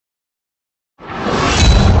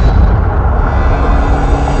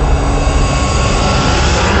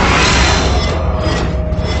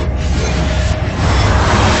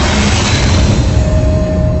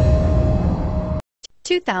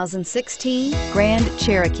2016 Grand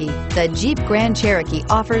Cherokee. The Jeep Grand Cherokee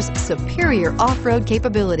offers superior off-road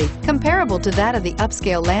capability comparable to that of the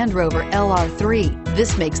upscale Land Rover LR3.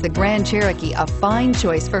 This makes the Grand Cherokee a fine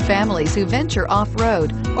choice for families who venture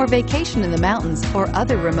off-road or vacation in the mountains or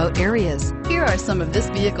other remote areas. Here are some of this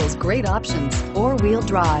vehicle's great options: four-wheel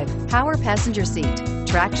drive, power passenger seat,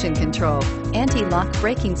 traction control, anti-lock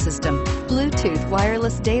braking system, Bluetooth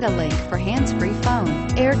wireless data link for hands-free phone,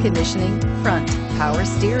 air conditioning, front, power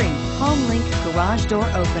steering, home link garage door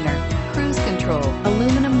opener, cruise control,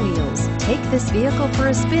 aluminum wheels. Take this vehicle for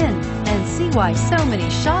a spin and see why so many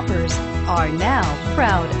shoppers are now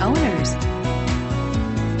proud owners.